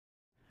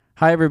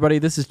Hi everybody,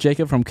 this is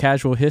Jacob from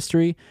Casual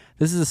History.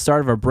 This is the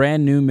start of a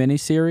brand new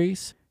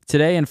mini-series.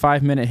 Today in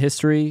 5-Minute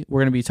History, we're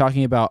going to be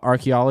talking about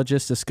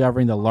archaeologists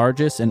discovering the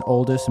largest and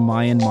oldest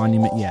Mayan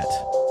monument yet.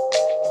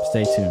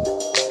 Stay tuned.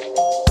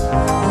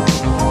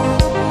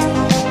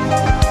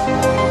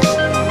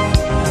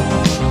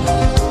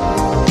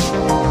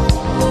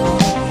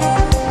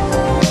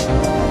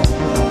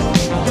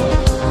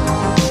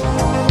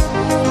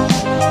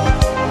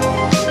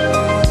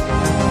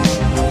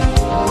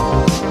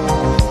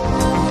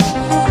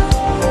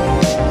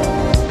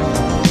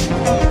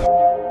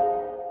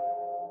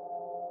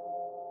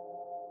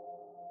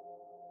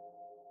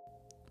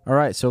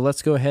 Alright, so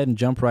let's go ahead and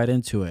jump right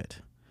into it.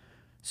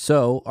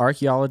 So,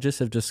 archaeologists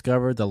have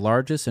discovered the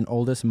largest and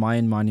oldest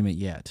Mayan monument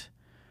yet.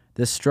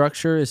 This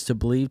structure is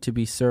believed to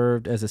be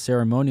served as a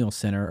ceremonial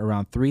center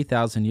around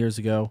 3,000 years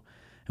ago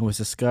and was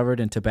discovered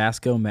in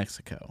Tabasco,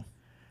 Mexico.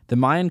 The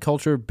Mayan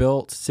culture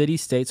built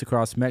city-states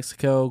across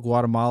Mexico,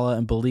 Guatemala,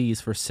 and Belize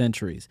for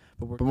centuries,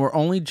 but we're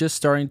only just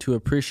starting to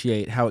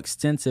appreciate how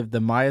extensive the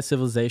Maya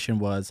civilization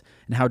was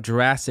and how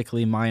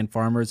drastically Mayan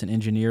farmers and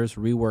engineers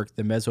reworked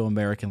the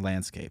Mesoamerican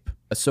landscape.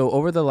 So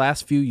over the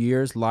last few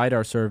years,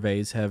 LiDAR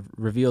surveys have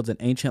revealed an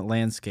ancient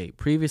landscape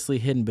previously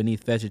hidden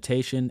beneath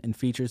vegetation and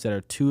features that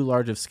are too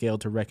large of scale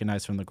to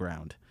recognize from the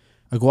ground.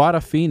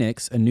 Aguada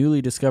Phoenix, a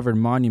newly discovered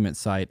monument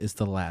site, is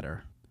the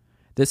latter.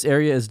 This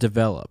area is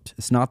developed.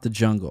 It's not the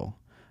jungle.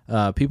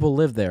 People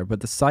live there,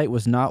 but the site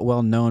was not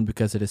well known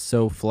because it is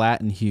so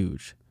flat and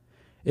huge.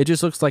 It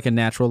just looks like a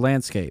natural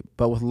landscape,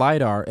 but with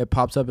LiDAR, it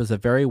pops up as a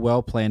very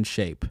well-planned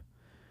shape.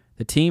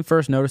 The team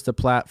first noticed the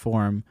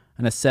platform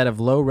and a set of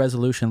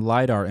low-resolution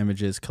LiDAR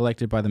images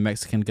collected by the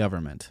Mexican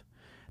government.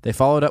 They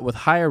followed up with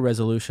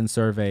higher-resolution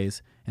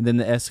surveys and then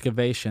the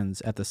excavations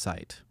at the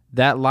site.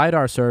 That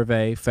LiDAR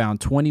survey found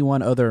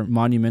 21 other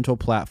monumental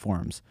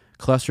platforms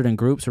clustered in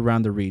groups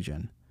around the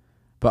region.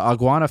 But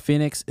Aguada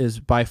Phoenix is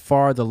by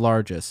far the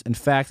largest. In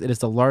fact, it is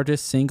the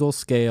largest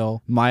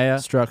single-scale Maya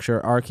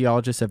structure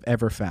archaeologists have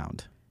ever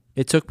found.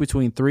 It took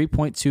between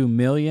 3.2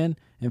 million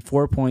and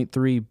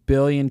 4.3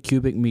 billion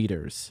cubic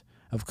meters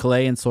of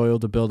clay and soil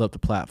to build up the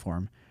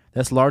platform.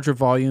 That's larger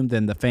volume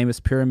than the famous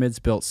pyramids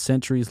built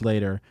centuries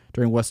later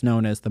during what's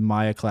known as the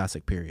Maya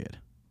Classic period.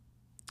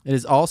 It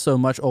is also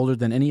much older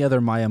than any other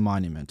Maya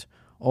monument,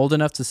 old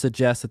enough to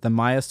suggest that the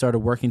Maya started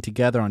working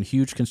together on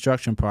huge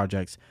construction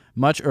projects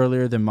much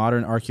earlier than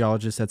modern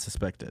archaeologists had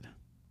suspected.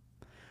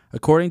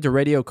 According to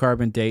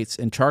radiocarbon dates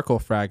and charcoal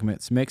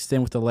fragments mixed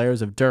in with the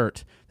layers of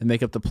dirt that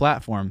make up the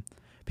platform,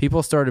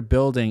 people started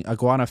building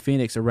Aguada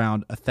Phoenix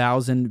around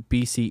 1000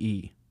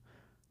 BCE.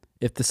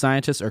 If the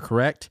scientists are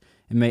correct,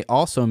 it may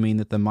also mean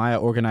that the Maya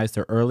organized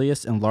their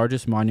earliest and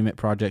largest monument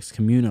projects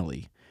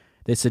communally.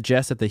 They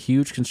suggest that the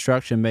huge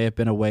construction may have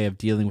been a way of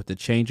dealing with the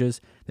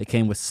changes that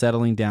came with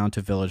settling down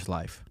to village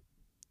life.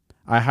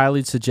 I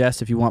highly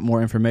suggest, if you want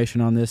more information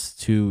on this,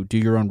 to do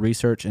your own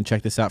research and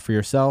check this out for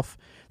yourself.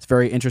 It's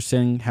very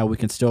interesting how we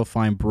can still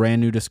find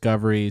brand new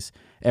discoveries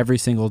every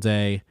single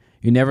day.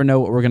 You never know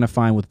what we're going to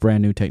find with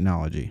brand new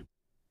technology.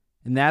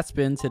 And that's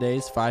been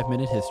today's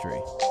 5-Minute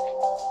History.